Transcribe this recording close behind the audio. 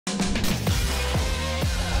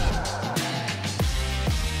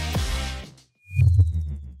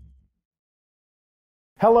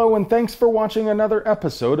Hello and thanks for watching another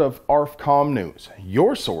episode of ARFCOM News,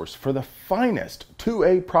 your source for the finest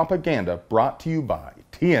 2A propaganda brought to you by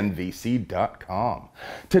TNVC.com.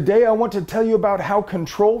 Today I want to tell you about how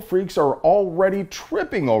control freaks are already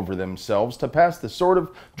tripping over themselves to pass the sort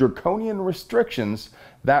of draconian restrictions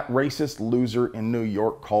that racist loser in New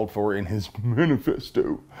York called for in his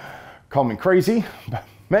manifesto. Call me crazy, but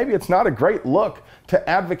maybe it's not a great look to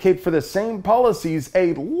advocate for the same policies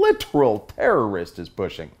a literal terrorist is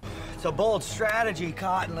pushing. It's a bold strategy,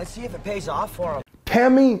 Cotton. Let's see if it pays off for him.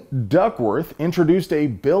 Tammy Duckworth introduced a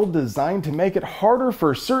bill designed to make it harder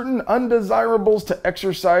for certain undesirables to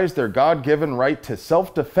exercise their God-given right to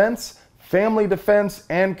self-defense, family defense,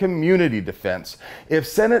 and community defense. If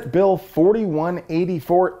Senate Bill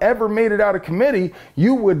 4184 ever made it out of committee,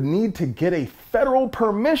 you would need to get a federal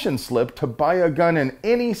permission slip to buy a gun in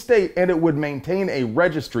any state, and it would maintain a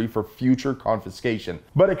registry for future confiscation.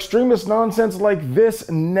 But extremist nonsense like this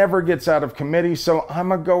never gets out of committee, so I'm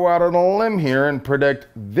gonna go out on a limb here and predict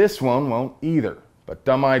this one won't either. But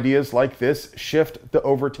dumb ideas like this shift the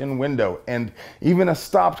Overton window, and even a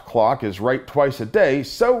stopped clock is right twice a day,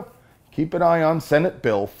 so keep an eye on Senate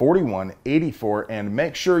Bill 4184 and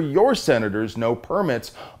make sure your senators know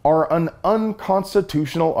permits are an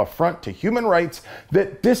unconstitutional affront to human rights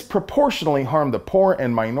that disproportionately harm the poor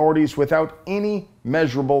and minorities without any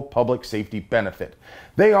measurable public safety benefit.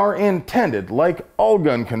 They are intended, like all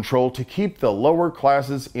gun control, to keep the lower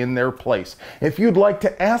classes in their place. If you'd like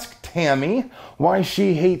to ask Tammy why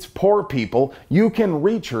she hates poor people, you can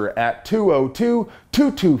reach her at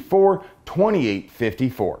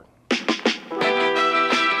 202-224-2854.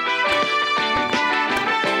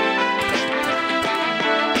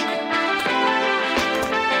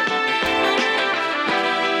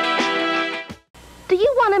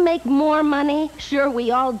 Make more money? Sure,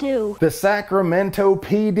 we all do. The Sacramento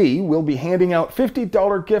PD will be handing out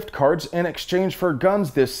 $50 gift cards in exchange for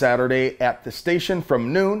guns this Saturday at the station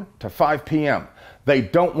from noon to 5 p.m. They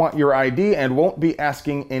don't want your ID and won't be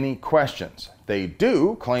asking any questions. They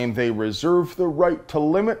do claim they reserve the right to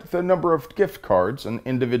limit the number of gift cards an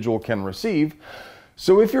individual can receive.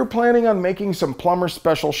 So if you're planning on making some plumber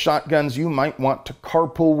special shotguns, you might want to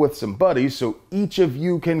carpool with some buddies so each of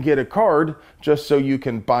you can get a card just so you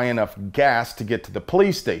can buy enough gas to get to the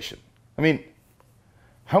police station. I mean,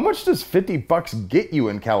 how much does $50 get you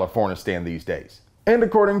in Californistan these days? And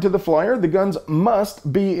according to the flyer, the guns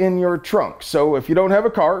must be in your trunk. So if you don't have a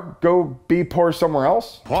car, go be poor somewhere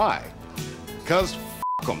else. Why? Because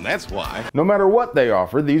them, that's why. No matter what they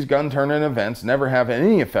offer, these gun turn-in events never have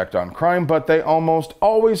any effect on crime, but they almost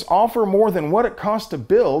always offer more than what it costs to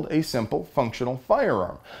build a simple, functional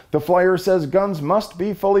firearm. The flyer says guns must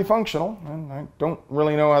be fully functional, and I don't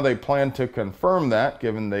really know how they plan to confirm that,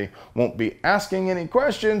 given they won't be asking any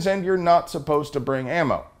questions and you're not supposed to bring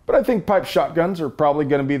ammo. But I think pipe shotguns are probably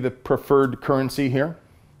going to be the preferred currency here.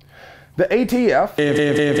 The ATF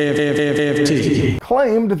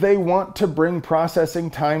claimed they want to bring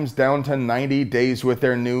processing times down to 90 days with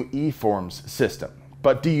their new e-forms system.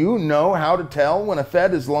 But do you know how to tell when a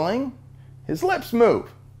Fed is lying? His lips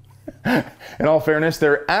move. In all fairness,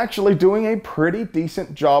 they're actually doing a pretty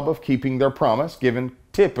decent job of keeping their promise, given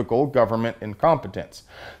typical government incompetence.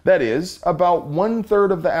 That is, about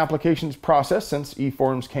 1/3 of the applications processed since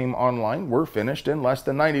e-forms came online were finished in less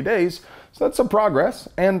than 90 days, so that's some progress.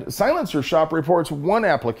 And Silencer Shop reports one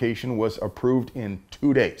application was approved in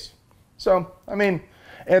 2 days. So, I mean,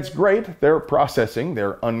 it's great they're processing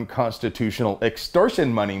their unconstitutional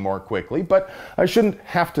extortion money more quickly, but I shouldn't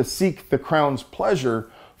have to seek the Crown's pleasure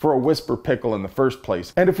for a whisper pickle in the first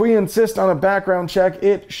place. And if we insist on a background check,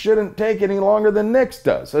 it shouldn't take any longer than NICS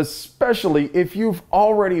does, especially if you've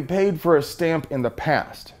already paid for a stamp in the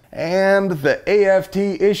past. And the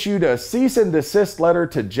AFT issued a cease and desist letter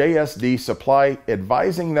to JSD Supply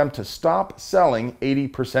advising them to stop selling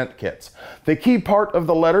 80% kits. The key part of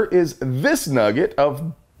the letter is this nugget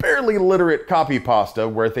of barely literate copy pasta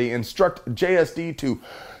where they instruct JSD to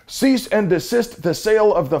cease and desist the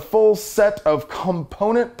sale of the full set of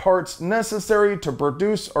component parts necessary to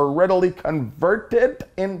produce or readily convert it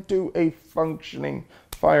into a functioning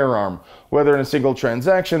firearm, whether in a single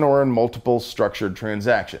transaction or in multiple structured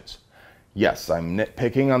transactions. Yes, I'm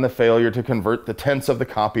nitpicking on the failure to convert the tense of the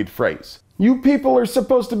copied phrase. You people are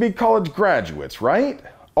supposed to be college graduates, right?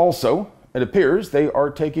 Also, it appears they are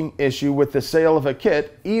taking issue with the sale of a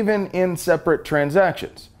kit even in separate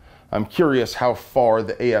transactions. I'm curious how far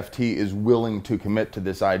the AFT is willing to commit to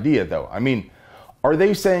this idea, though. I mean, are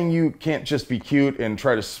they saying you can't just be cute and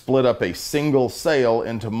try to split up a single sale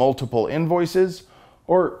into multiple invoices?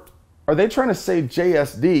 Or are they trying to say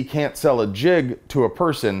JSD can't sell a jig to a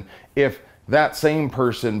person if that same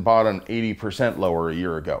person bought an 80% lower a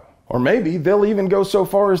year ago. Or maybe they'll even go so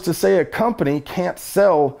far as to say a company can't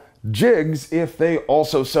sell jigs if they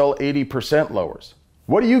also sell 80% lowers.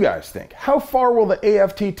 What do you guys think? How far will the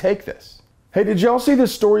AFT take this? Hey, did y'all see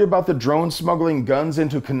this story about the drone smuggling guns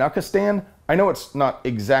into Kazakhstan? I know it's not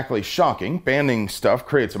exactly shocking. Banning stuff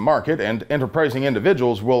creates a market, and enterprising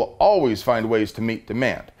individuals will always find ways to meet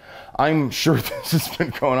demand. I'm sure this has been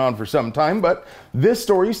going on for some time, but this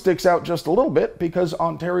story sticks out just a little bit because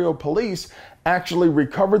Ontario police actually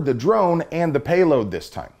recovered the drone and the payload this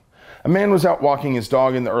time. A man was out walking his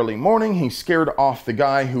dog in the early morning. He scared off the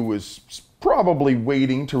guy who was probably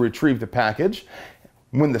waiting to retrieve the package.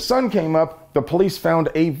 When the sun came up, the police found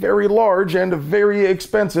a very large and very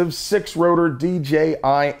expensive 6-rotor DJI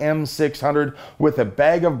M600 with a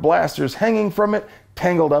bag of blasters hanging from it,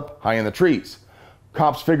 tangled up high in the trees.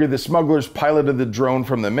 Cops figured the smugglers piloted the drone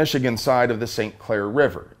from the Michigan side of the St. Clair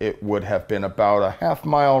River. It would have been about a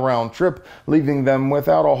half-mile round trip, leaving them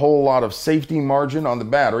without a whole lot of safety margin on the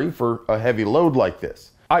battery for a heavy load like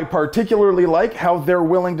this. I particularly like how they're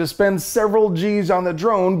willing to spend several G's on the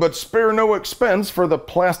drone, but spare no expense for the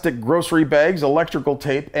plastic grocery bags, electrical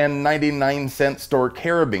tape, and 99-cent store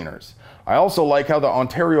carabiners. I also like how the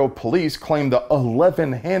Ontario police claim the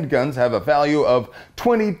 11 handguns have a value of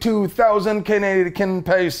 22,000 Canadian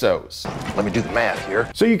pesos. Let me do the math here.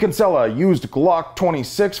 So you can sell a used Glock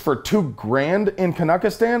 26 for $2,000 in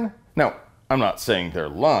Kazakhstan? Now, I'm not saying they're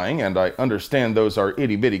lying, and I understand those are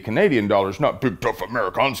itty-bitty Canadian dollars, not big tough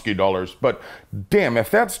Amerikanski dollars, but damn,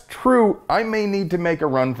 if that's true, I may need to make a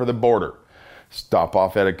run for the border. Stop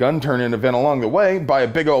off at a gun turn-in event along the way, buy a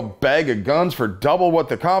big old bag of guns for double what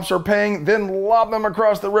the cops are paying, then lob them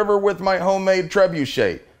across the river with my homemade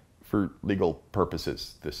trebuchet. For legal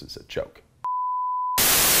purposes, this is a joke.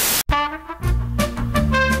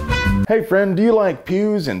 Hey friend, do you like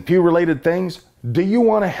pews and pew-related things? Do you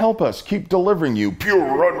want to help us keep delivering you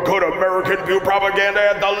pure, uncut American pew propaganda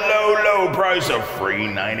at the low, low price of free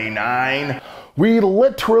 $99? We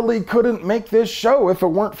literally couldn't make this show if it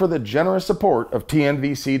weren't for the generous support of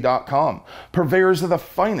TNVC.com, purveyors of the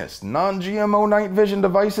finest non-GMO night vision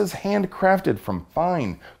devices handcrafted from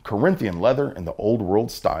fine Corinthian leather in the old world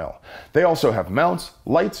style. They also have mounts,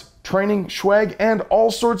 lights, training, swag, and all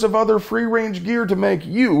sorts of other free-range gear to make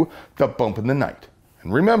you the bump in the night.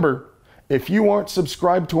 And remember, if you aren't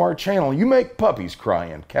subscribed to our channel, you make puppies cry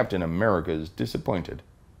and Captain America is disappointed.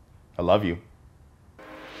 I love you.